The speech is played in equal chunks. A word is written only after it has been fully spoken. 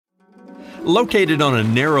Located on a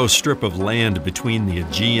narrow strip of land between the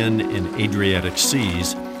Aegean and Adriatic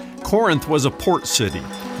Seas, Corinth was a port city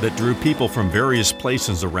that drew people from various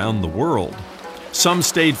places around the world. Some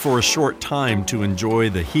stayed for a short time to enjoy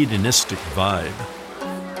the hedonistic vibe.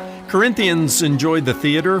 Corinthians enjoyed the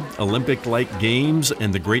theater, Olympic-like games,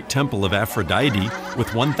 and the great temple of Aphrodite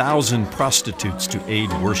with 1,000 prostitutes to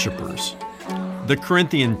aid worshipers. The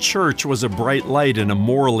Corinthian church was a bright light in a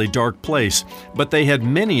morally dark place, but they had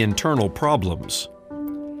many internal problems.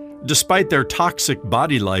 Despite their toxic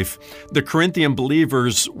body life, the Corinthian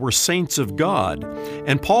believers were saints of God,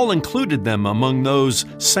 and Paul included them among those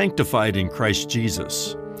sanctified in Christ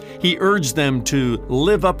Jesus. He urged them to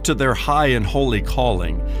live up to their high and holy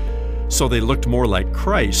calling, so they looked more like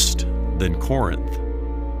Christ than Corinth.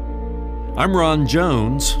 I'm Ron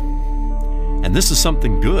Jones, and this is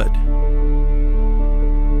Something Good.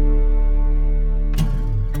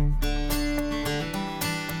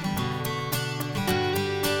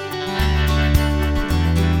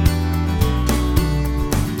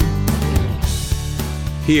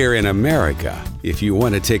 Here in America, if you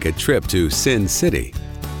want to take a trip to Sin City,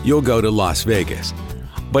 you'll go to Las Vegas.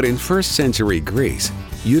 But in first century Greece,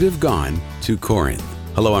 you'd have gone to Corinth.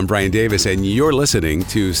 Hello, I'm Brian Davis, and you're listening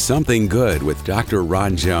to Something Good with Dr.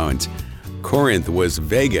 Ron Jones. Corinth was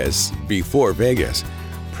Vegas before Vegas.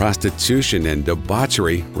 Prostitution and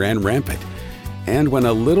debauchery ran rampant. And when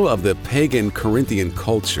a little of the pagan Corinthian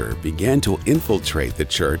culture began to infiltrate the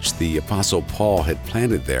church the Apostle Paul had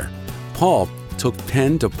planted there, Paul took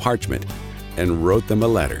pen to parchment and wrote them a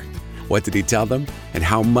letter. What did he tell them, and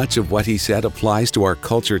how much of what he said applies to our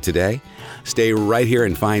culture today? Stay right here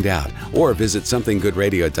and find out, or visit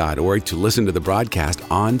somethinggoodradio.org to listen to the broadcast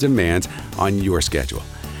on demand on your schedule.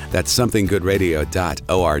 That's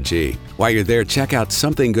somethinggoodradio.org. While you're there, check out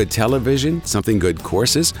Something Good Television, Something Good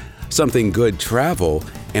Courses, Something Good Travel,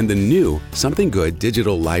 and the new Something Good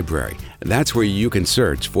Digital Library. That's where you can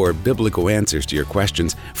search for biblical answers to your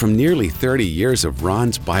questions from nearly 30 years of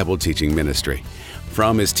Ron's Bible teaching ministry.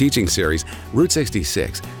 From his teaching series, Route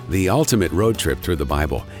 66, the ultimate road trip through the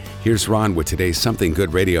Bible, here's Ron with today's Something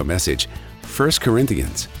Good radio message, 1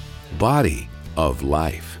 Corinthians, Body of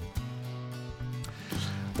Life.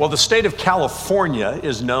 Well, the state of California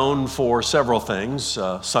is known for several things,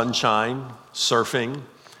 sunshine, surfing,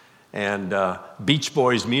 and Beach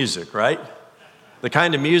Boys music, right? The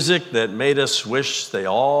kind of music that made us wish they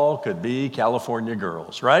all could be California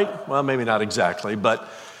girls, right? Well, maybe not exactly, but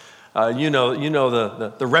you know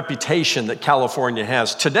the reputation that California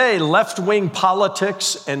has. Today, left-wing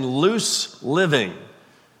politics and loose living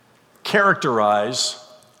characterize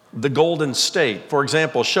the Golden State. For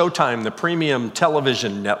example, Showtime, the premium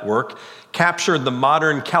television network, captured the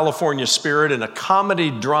modern California spirit in a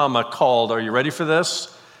comedy drama called, are you ready for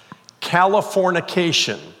this?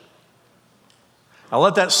 Californication. Now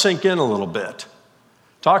let that sink in a little bit.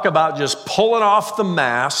 Talk about just pulling off the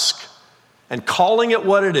mask and calling it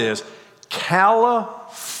what it is.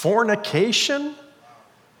 Californication?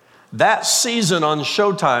 That season on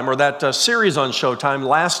Showtime, or that series on Showtime,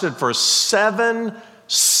 lasted for 7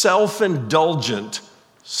 self-indulgent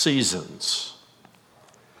seasons.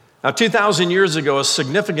 Now, 2,000 years ago, a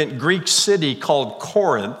significant Greek city called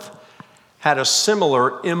Corinth had a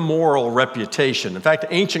similar immoral reputation. In fact,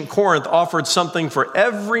 ancient Corinth offered something for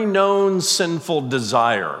every known sinful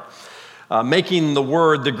desire, making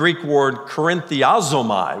the Greek word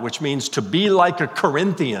Korinthiazomai, which means to be like a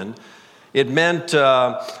Corinthian. It meant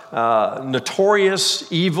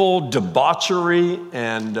notorious evil, debauchery,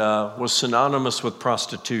 and was synonymous with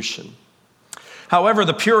prostitution. However,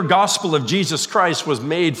 the pure gospel of Jesus Christ was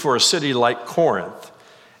made for a city like Corinth.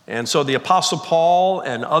 And so the Apostle Paul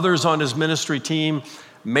and others on his ministry team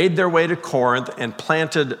made their way to Corinth and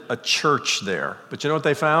planted a church there. But you know what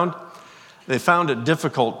they found? They found it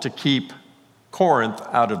difficult to keep Corinth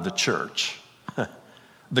out of the church.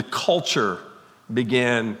 The culture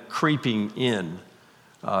began creeping in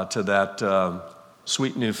to that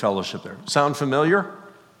sweet new fellowship there. Sound familiar?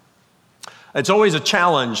 It's always a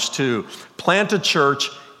challenge to plant a church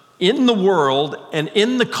in the world and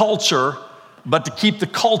in the culture, but to keep the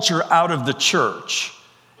culture out of the church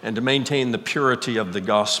and to maintain the purity of the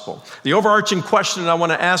gospel. The overarching question I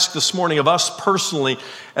want to ask this morning of us personally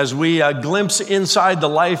as we glimpse inside the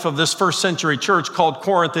life of this first century church called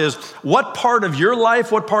Corinth is, what part of your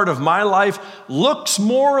life, what part of my life looks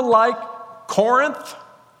more like Corinth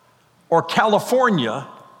or California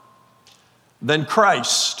than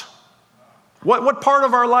Christ? What part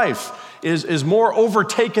of our life is more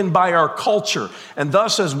overtaken by our culture? And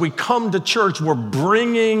thus, as we come to church, we're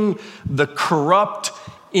bringing the corrupt,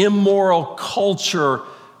 immoral culture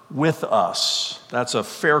with us? That's a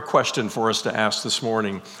fair question for us to ask this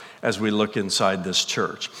morning as we look inside this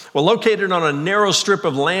church. Well, located on a narrow strip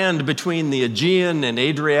of land between the Aegean and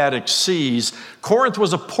Adriatic seas, Corinth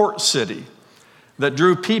was a port city that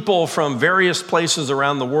drew people from various places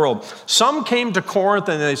around the world. Some came to Corinth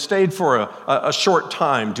and they stayed for a short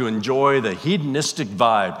time to enjoy the hedonistic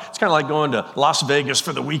vibe. It's kind of like going to Las Vegas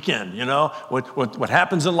for the weekend, you know? What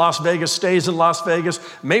happens in Las Vegas stays in Las Vegas.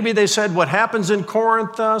 Maybe they said what happens in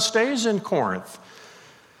Corinth stays in Corinth.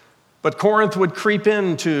 But Corinth would creep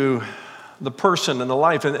into the person and the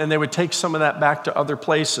life, and they would take some of that back to other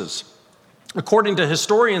places. According to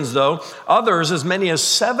historians, though, others, as many as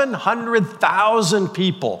 700,000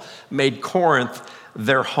 people, made Corinth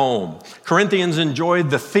their home. Corinthians enjoyed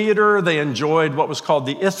the theater. They enjoyed what was called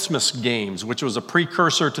the Isthmus Games, which was a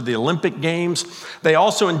precursor to the Olympic Games. They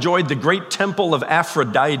also enjoyed the great temple of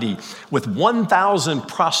Aphrodite with 1,000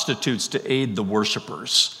 prostitutes to aid the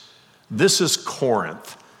worshipers. This is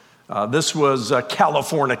Corinth. This was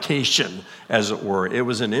Californication, as it were. It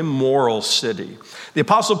was an immoral city. The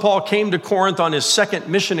Apostle Paul came to Corinth on his second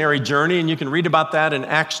missionary journey, and you can read about that in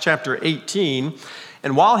Acts chapter 18.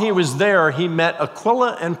 And while he was there, he met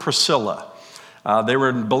Aquila and Priscilla. They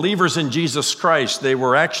were believers in Jesus Christ. They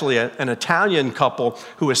were actually an Italian couple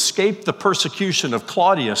who escaped the persecution of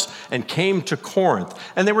Claudius and came to Corinth.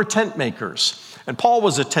 And they were tent makers. And Paul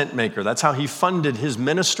was a tent maker. That's how he funded his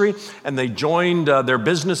ministry. And they joined their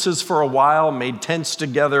businesses for a while, made tents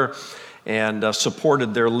together, and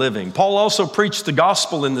supported their living. Paul also preached the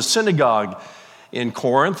gospel in the synagogue in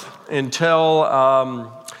Corinth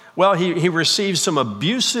until, he received some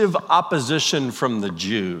abusive opposition from the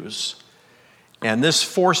Jews. And this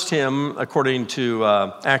forced him, according to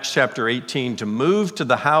Acts chapter 18, to move to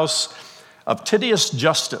the house of Titius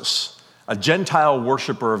Justus, a Gentile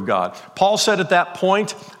worshiper of God. Paul said at that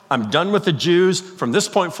point, I'm done with the Jews. From this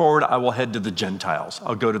point forward, I will head to the Gentiles.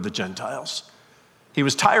 I'll go to the Gentiles. He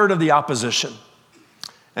was tired of the opposition.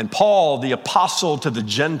 And Paul, the apostle to the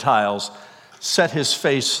Gentiles, set his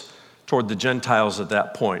face toward the Gentiles at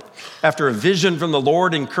that point. After a vision from the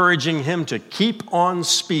Lord encouraging him to keep on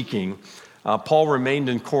speaking, Paul remained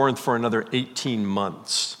in Corinth for another 18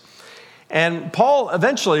 months. And Paul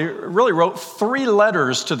eventually really wrote 3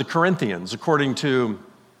 letters to the Corinthians, according to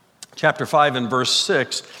chapter 5 and verse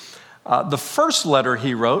 6. The first letter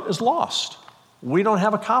he wrote is lost. We don't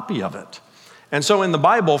have a copy of it. And so in the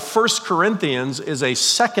Bible, 1 Corinthians is a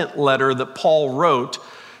second letter that Paul wrote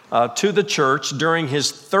to the church during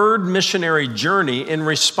his third missionary journey in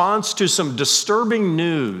response to some disturbing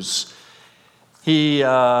news he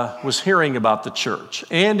was hearing about the church,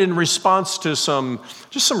 and in response to some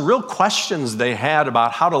real questions they had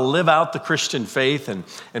about how to live out the Christian faith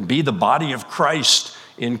and be the body of Christ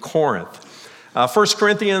in Corinth. 1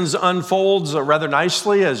 Corinthians unfolds rather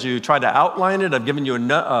nicely as you try to outline it. I've given you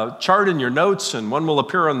a chart in your notes, and one will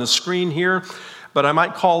appear on the screen here. But I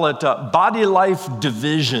might call it body life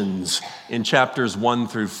divisions in chapters 1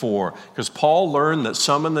 through 4, because Paul learned that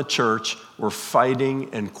some in the church were fighting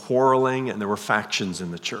and quarreling, and there were factions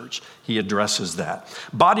in the church. He addresses that.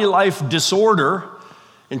 Body life disorder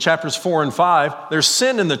in chapters 4 and 5, there's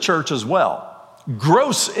sin in the church as well.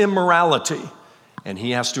 Gross immorality, and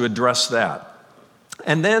he has to address that.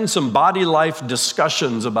 And then some body life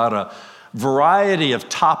discussions about a variety of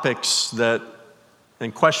topics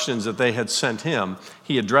and questions that they had sent him.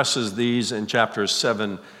 He addresses these in chapters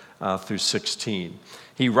 7 through 16.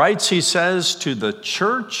 He writes, he says, to the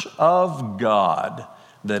church of God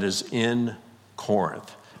that is in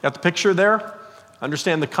Corinth. Got the picture there?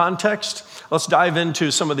 Understand the context? Let's dive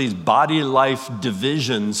into some of these body life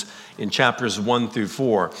divisions in chapters 1 through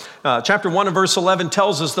 4. Chapter 1 and verse 11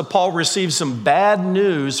 tells us that Paul received some bad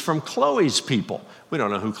news from Chloe's people. We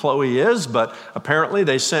don't know who Chloe is, but apparently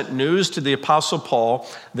they sent news to the Apostle Paul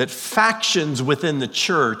that factions within the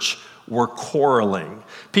church were quarreling.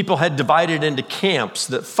 People had divided into camps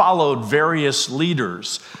that followed various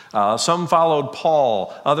leaders. Some followed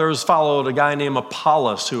Paul. Others followed a guy named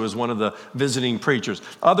Apollos, who was one of the visiting preachers.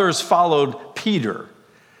 Others followed Peter.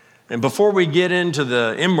 And before we get into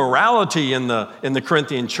the immorality in the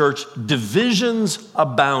Corinthian church, divisions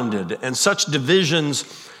abounded. And such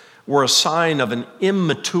divisions were a sign of an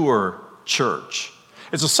immature church.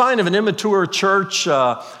 It's a sign of an immature church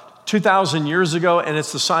 2,000 years ago, and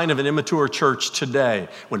it's the sign of an immature church today,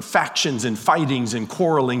 when factions and fightings and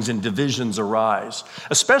quarrelings and divisions arise,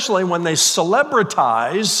 especially when they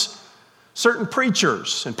celebritize certain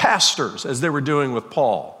preachers and pastors, as they were doing with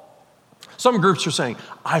Paul. Some groups are saying,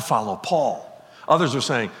 I follow Paul. Others are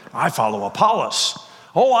saying, I follow Apollos.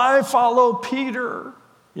 Oh, I follow Peter.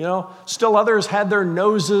 Still others had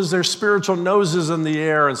their spiritual noses in the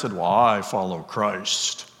air and said, well, I follow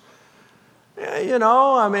Christ.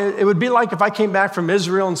 It would be like if I came back from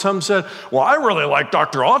Israel and some said, well, I really like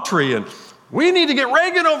Dr. Autry and we need to get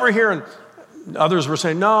Reagan over here. And others were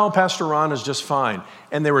saying, no, Pastor Ron is just fine.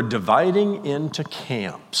 And they were dividing into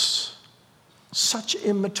camps. Such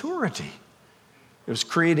immaturity. It was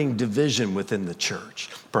creating division within the church.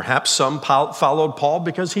 Perhaps some followed Paul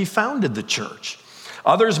because he founded the church.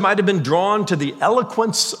 Others might have been drawn to the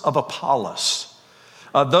eloquence of Apollos.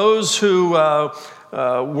 Those who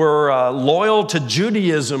were loyal to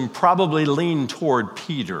Judaism probably leaned toward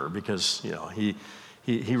Peter because he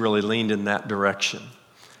really leaned in that direction.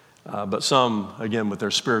 But some, again, with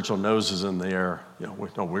their spiritual noses in the air,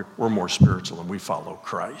 we're more spiritual and we follow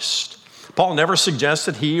Christ. Paul never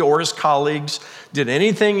suggested he or his colleagues did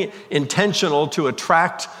anything intentional to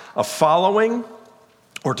attract a following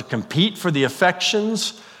or to compete for the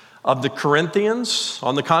affections of the Corinthians.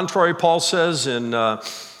 On the contrary, Paul says in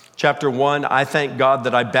chapter 1, I thank God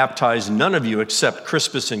that I baptized none of you except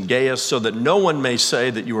Crispus and Gaius, so that no one may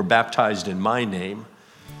say that you were baptized in my name.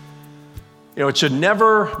 It should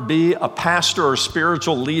never be a pastor or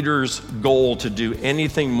spiritual leader's goal to do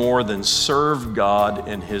anything more than serve God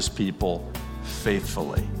and his people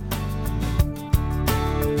faithfully.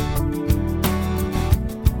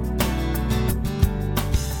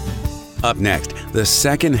 Up next, the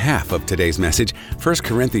second half of today's message, 1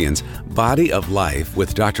 Corinthians, Body of Life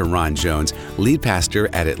with Dr. Ron Jones, lead pastor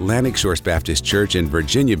at Atlantic Shores Baptist Church in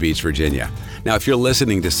Virginia Beach, Virginia. Now, if you're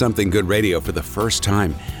listening to Something Good Radio for the first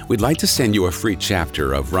time, we'd like to send you a free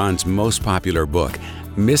chapter of Ron's most popular book,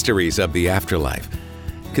 Mysteries of the Afterlife.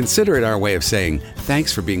 Consider it our way of saying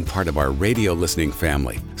thanks for being part of our radio listening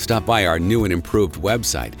family. Stop by our new and improved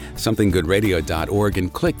website, somethinggoodradio.org,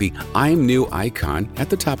 and click the I'm New icon at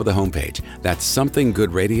the top of the homepage. That's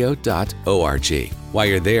somethinggoodradio.org. While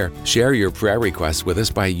you're there, share your prayer requests with us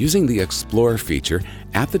by using the Explore feature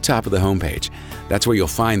at the top of the homepage. That's where you'll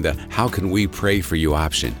find the How Can We Pray For You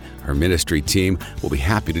option. Our ministry team will be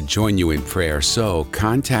happy to join you in prayer, so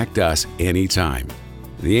contact us anytime.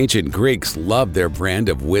 The ancient Greeks loved their brand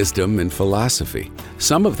of wisdom and philosophy.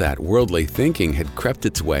 Some of that worldly thinking had crept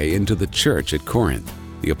its way into the church at Corinth.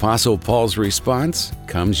 The Apostle Paul's response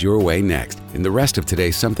comes your way next in the rest of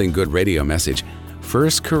today's Something Good Radio message, 1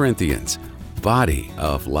 Corinthians, Body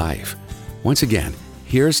of Life. Once again,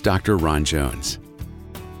 here's Dr. Ron Jones.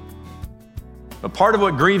 A part of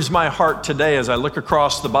what grieves my heart today as I look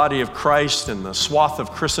across the body of Christ and the swath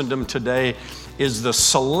of Christendom today is the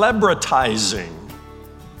celebritizing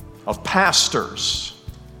of pastors.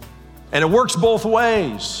 And it works both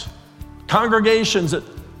ways. Congregations that,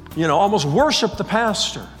 almost worship the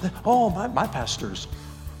pastor. Oh, my pastor's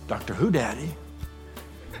Dr. Who Daddy.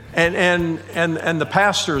 And the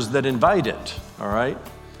pastors that invite it, all right?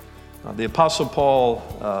 The Apostle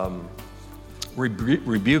Paul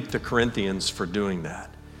rebuked the Corinthians for doing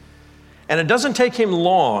that. And it doesn't take him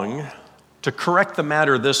long to correct the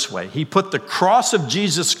matter this way. He put the cross of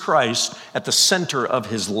Jesus Christ at the center of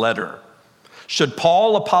his letter. Should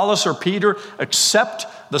Paul, Apollos, or Peter accept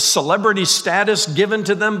the celebrity status given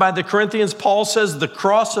to them by the Corinthians, Paul says the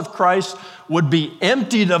cross of Christ would be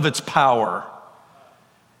emptied of its power.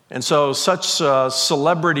 And so such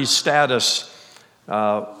celebrity status,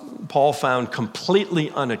 Paul found completely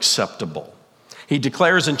unacceptable. He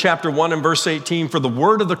declares in chapter 1 and verse 18, for the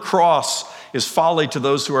word of the cross is folly to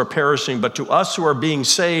those who are perishing, but to us who are being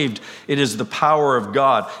saved, it is the power of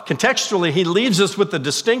God. Contextually, he leaves us with the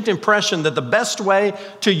distinct impression that the best way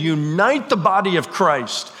to unite the body of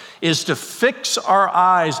Christ is to fix our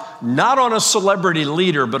eyes not on a celebrity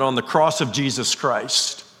leader, but on the cross of Jesus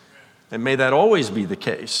Christ. And may that always be the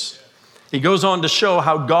case. He goes on to show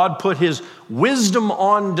how God put his wisdom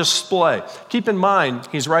on display. Keep in mind,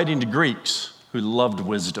 he's writing to Greeks who loved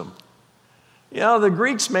wisdom. The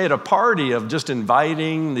Greeks made a party of just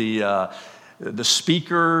inviting the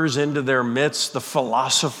speakers into their midst, the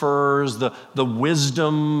philosophers, the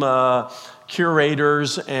wisdom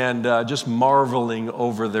curators, and just marveling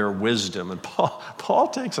over their wisdom. And Paul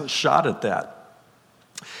takes a shot at that.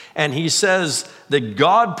 And he says that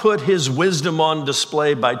God put his wisdom on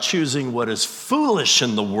display by choosing what is foolish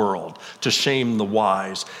in the world to shame the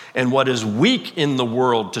wise, and what is weak in the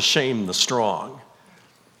world to shame the strong.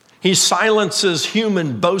 He silences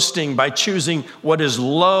human boasting by choosing what is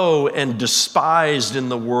low and despised in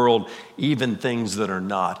the world, even things that are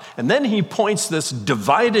not. And then he points this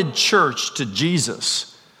divided church to Jesus,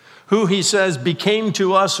 who he says became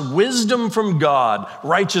to us wisdom from God,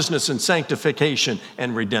 righteousness and sanctification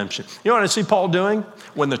and redemption. You know what I see Paul doing?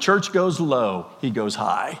 When the church goes low, he goes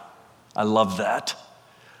high. I love that.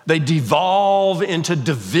 They devolve into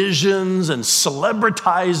divisions and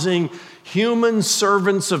celebritizing human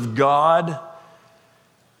servants of God.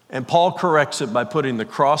 And Paul corrects it by putting the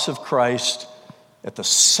cross of Christ at the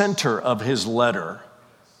center of his letter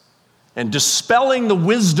and dispelling the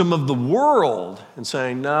wisdom of the world and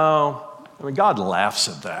saying, no, God laughs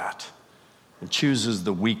at that and chooses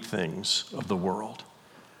the weak things of the world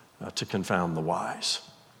to confound the wise.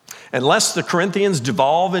 And lest the Corinthians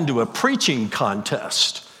devolve into a preaching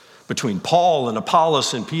contest between Paul and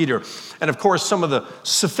Apollos and Peter, and of course some of the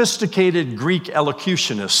sophisticated Greek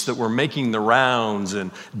elocutionists that were making the rounds and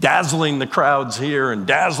dazzling the crowds here and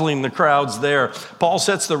dazzling the crowds there. Paul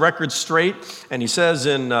sets the record straight, and he says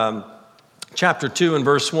in chapter 2 and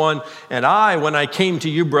verse 1, "And I, when I came to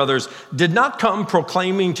you, brothers, did not come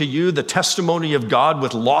proclaiming to you the testimony of God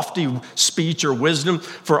with lofty speech or wisdom,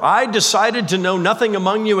 for I decided to know nothing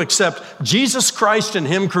among you except Jesus Christ and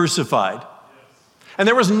him crucified." And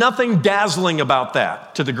there was nothing dazzling about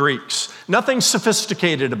that to the Greeks, nothing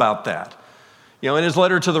sophisticated about that. In his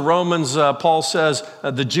letter to the Romans, Paul says,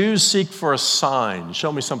 the Jews seek for a sign.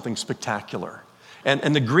 Show me something spectacular.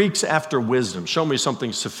 And the Greeks after wisdom. Show me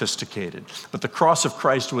something sophisticated. But the cross of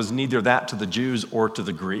Christ was neither that to the Jews or to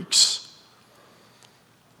the Greeks.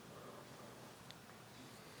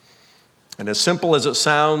 And as simple as it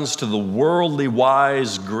sounds to the worldly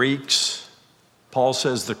wise Greeks, Paul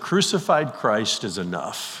says the crucified Christ is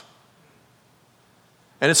enough.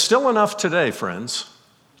 And it's still enough today, friends.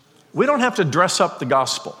 We don't have to dress up the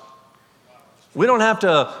gospel. We don't have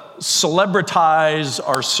to celebritize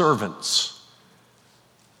our servants.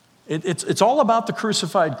 It's all about the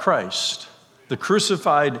crucified Christ, the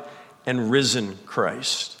crucified and risen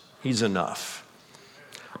Christ. He's enough.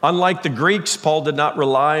 Unlike the Greeks, Paul did not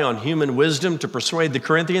rely on human wisdom to persuade the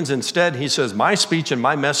Corinthians. Instead, he says, my speech and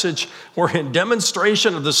my message were in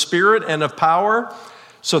demonstration of the Spirit and of power,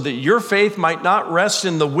 so that your faith might not rest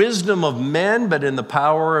in the wisdom of men, but in the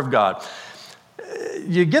power of God.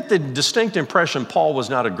 You get the distinct impression Paul was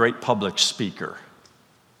not a great public speaker.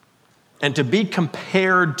 And to be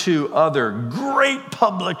compared to other great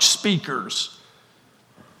public speakers,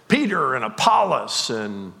 Peter and Apollos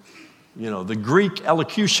and the Greek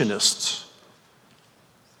elocutionists.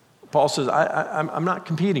 Paul says, I'm not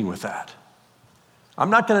competing with that. I'm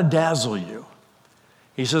not going to dazzle you.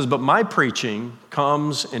 He says, but my preaching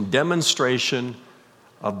comes in demonstration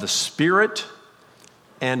of the Spirit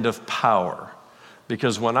and of power.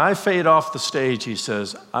 Because when I fade off the stage, he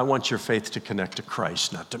says, I want your faith to connect to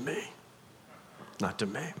Christ, not to me. Not to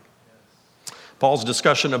me. Paul's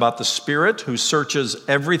discussion about the Spirit, who searches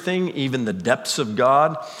everything, even the depths of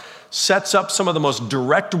God, sets up some of the most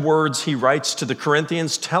direct words he writes to the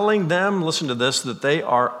Corinthians, telling them, listen to this, that they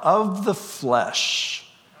are of the flesh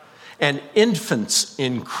and infants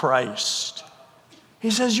in Christ. He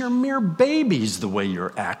says, you're mere babies the way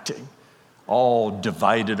you're acting, all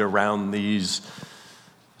divided around these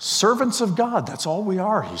servants of God. That's all we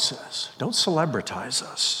are, he says. Don't celebritize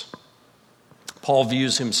us. Paul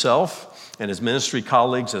views himself and his ministry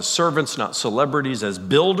colleagues as servants, not celebrities, as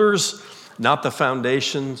builders, not the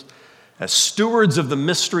foundations, as stewards of the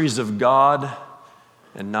mysteries of God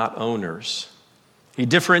and not owners. He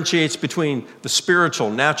differentiates between the spiritual,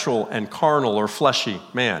 natural, and carnal or fleshy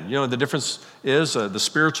man. The difference is the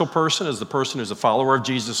spiritual person is the person who's a follower of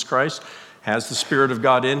Jesus Christ, has the Spirit of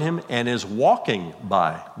God in him, and is walking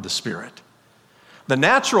by the Spirit. The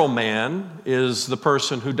natural man is the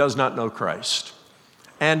person who does not know Christ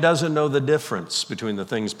and doesn't know the difference between the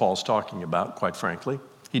things Paul's talking about, quite frankly.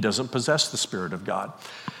 He doesn't possess the Spirit of God.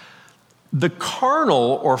 The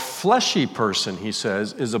carnal or fleshy person, he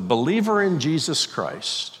says, is a believer in Jesus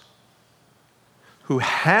Christ who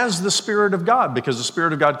has the Spirit of God, because the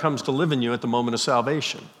Spirit of God comes to live in you at the moment of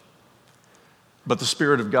salvation. But the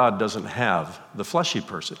Spirit of God doesn't have the fleshy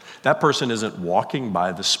person. That person isn't walking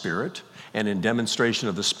by the Spirit and in demonstration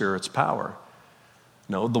of the Spirit's power.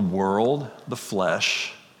 No, the world, the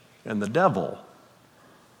flesh, and the devil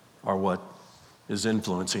are what is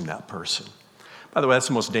influencing that person. By the way, that's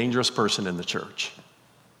the most dangerous person in the church.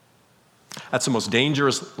 That's the most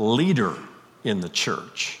dangerous leader in the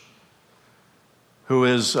church, who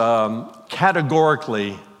is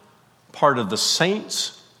categorically part of the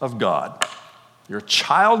saints of God. You're a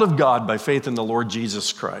child of God by faith in the Lord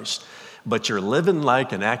Jesus Christ, but you're living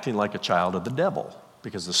like and acting like a child of the devil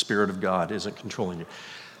because the Spirit of God isn't controlling you.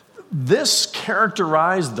 This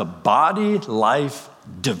characterized the body life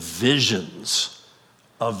divisions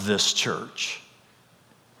of this church.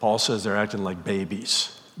 Paul says they're acting like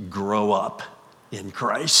babies. Grow up in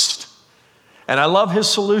Christ. And I love his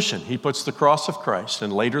solution. He puts the cross of Christ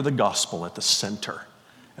and later the gospel at the center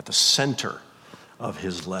of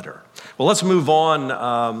his letter. Well, let's move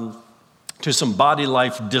on to some body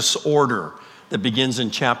life disorder that begins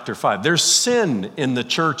in chapter 5. There's sin in the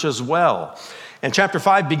church as well. And chapter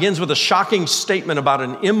 5 begins with a shocking statement about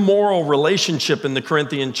an immoral relationship in the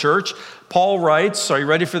Corinthian church. Paul writes, are you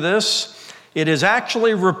ready for this? It is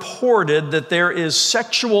actually reported that there is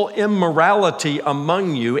sexual immorality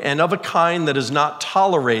among you, and of a kind that is not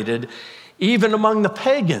tolerated even among the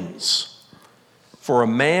pagans. For a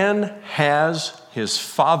man has his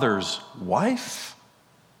father's wife.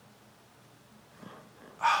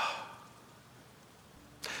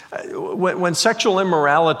 When sexual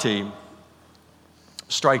immorality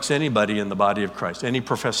strikes anybody in the body of Christ, any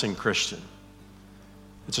professing Christian,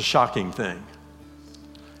 it's a shocking thing.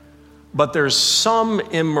 But there's some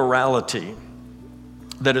immorality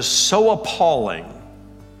that is so appalling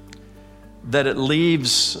that it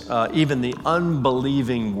leaves even the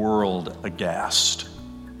unbelieving world aghast.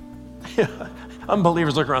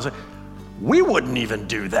 Unbelievers look around and say, we wouldn't even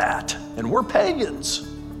do that, and we're pagans.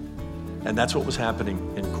 And that's what was happening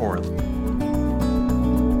in Corinth.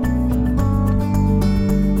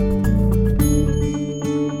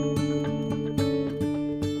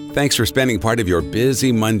 Thanks for spending part of your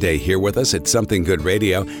busy Monday here with us at Something Good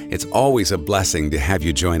Radio. It's always a blessing to have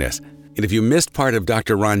you join us. And if you missed part of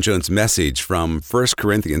Dr. Ron Jones' message from 1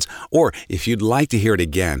 Corinthians, or if you'd like to hear it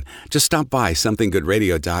again, just stop by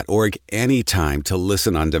somethinggoodradio.org anytime to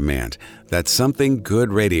listen on demand. That's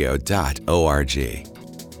somethinggoodradio.org.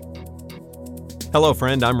 Hello,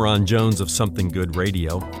 friend. I'm Ron Jones of Something Good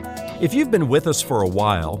Radio. If you've been with us for a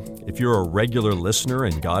while, if you're a regular listener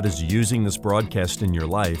and God is using this broadcast in your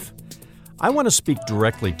life, I want to speak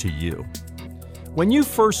directly to you. When you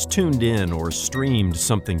first tuned in or streamed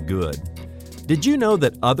Something Good, did you know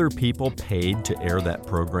that other people paid to air that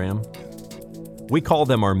program? We call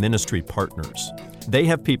them our ministry partners. They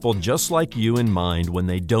have people just like you in mind when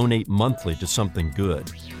they donate monthly to Something Good,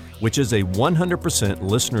 which is a 100%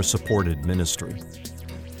 listener-supported ministry.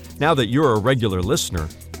 Now that you're a regular listener,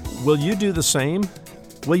 will you do the same?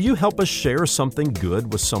 Will you help us share something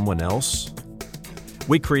good with someone else?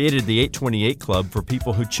 We created the 828 Club for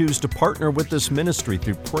people who choose to partner with this ministry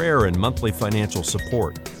through prayer and monthly financial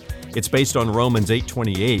support. It's based on Romans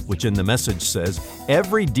 8:28, which in the message says,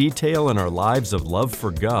 every detail in our lives of love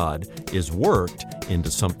for God is worked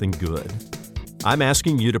into something good. I'm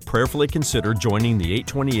asking you to prayerfully consider joining the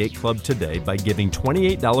 828 Club today by giving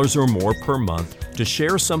 $28 or more per month to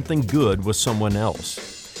share something good with someone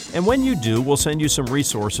else. And when you do, we'll send you some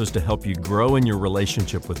resources to help you grow in your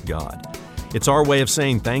relationship with God. It's our way of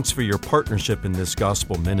saying thanks for your partnership in this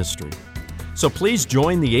gospel ministry. So please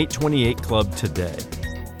join the 828 Club today.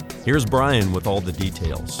 Here's Brian with all the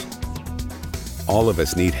details. All of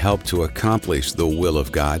us need help to accomplish the will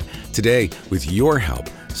of God. Today, with your help,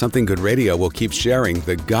 Something Good Radio will keep sharing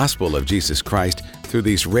the gospel of Jesus Christ through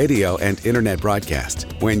these radio and internet broadcasts.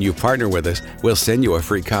 When you partner with us, we'll send you a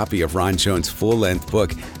free copy of Ron Jones' full-length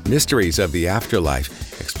book, Mysteries of the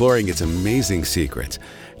Afterlife, exploring its amazing secrets.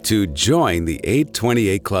 To join the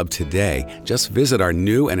 828 Club today, just visit our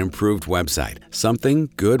new and improved website,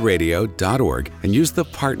 somethinggoodradio.org, and use the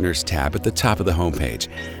Partners tab at the top of the homepage.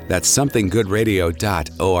 That's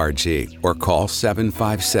somethinggoodradio.org, or call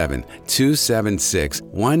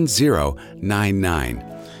 757-276-1099.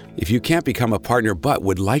 If you can't become a partner but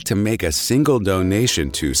would like to make a single donation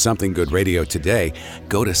to Something Good Radio today,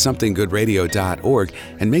 go to somethinggoodradio.org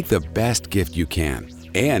and make the best gift you can.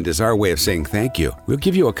 And as our way of saying thank you, we'll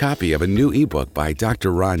give you a copy of a new ebook by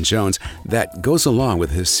Dr. Ron Jones that goes along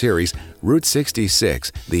with his series, Route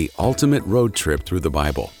 66, The Ultimate Road Trip Through the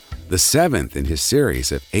Bible. The seventh in his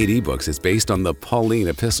series of 8 ebooks is based on the Pauline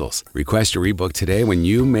epistles. Request your ebook today when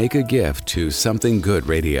you make a gift to Something Good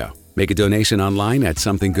Radio. Make a donation online at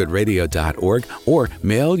somethinggoodradio.org or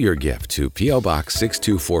mail your gift to P.O. Box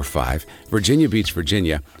 6245, Virginia Beach,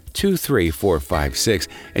 Virginia, 23456,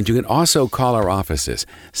 and you can also call our offices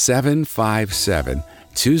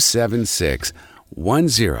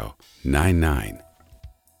 757-276-1099.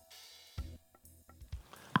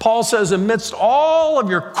 Paul says, amidst all of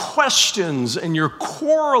your questions and your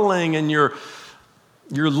quarreling and your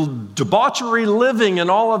debauchery living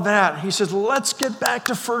and all of that, he says, let's get back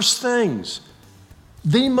to first things.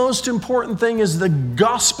 The most important thing is the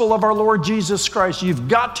gospel of our Lord Jesus Christ. You've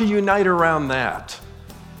got to unite around that.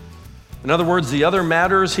 In other words, the other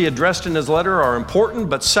matters he addressed in his letter are important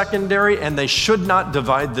but secondary, and they should not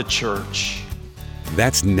divide the church.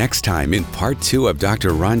 That's next time in part 2 of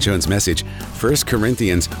Dr. Ron Jones' message, 1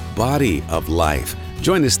 Corinthians, Body of Life.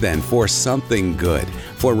 Join us then for Something Good.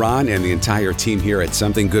 For Ron and the entire team here at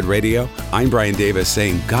Something Good Radio, I'm Brian Davis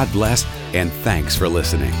saying God bless and thanks for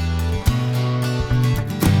listening.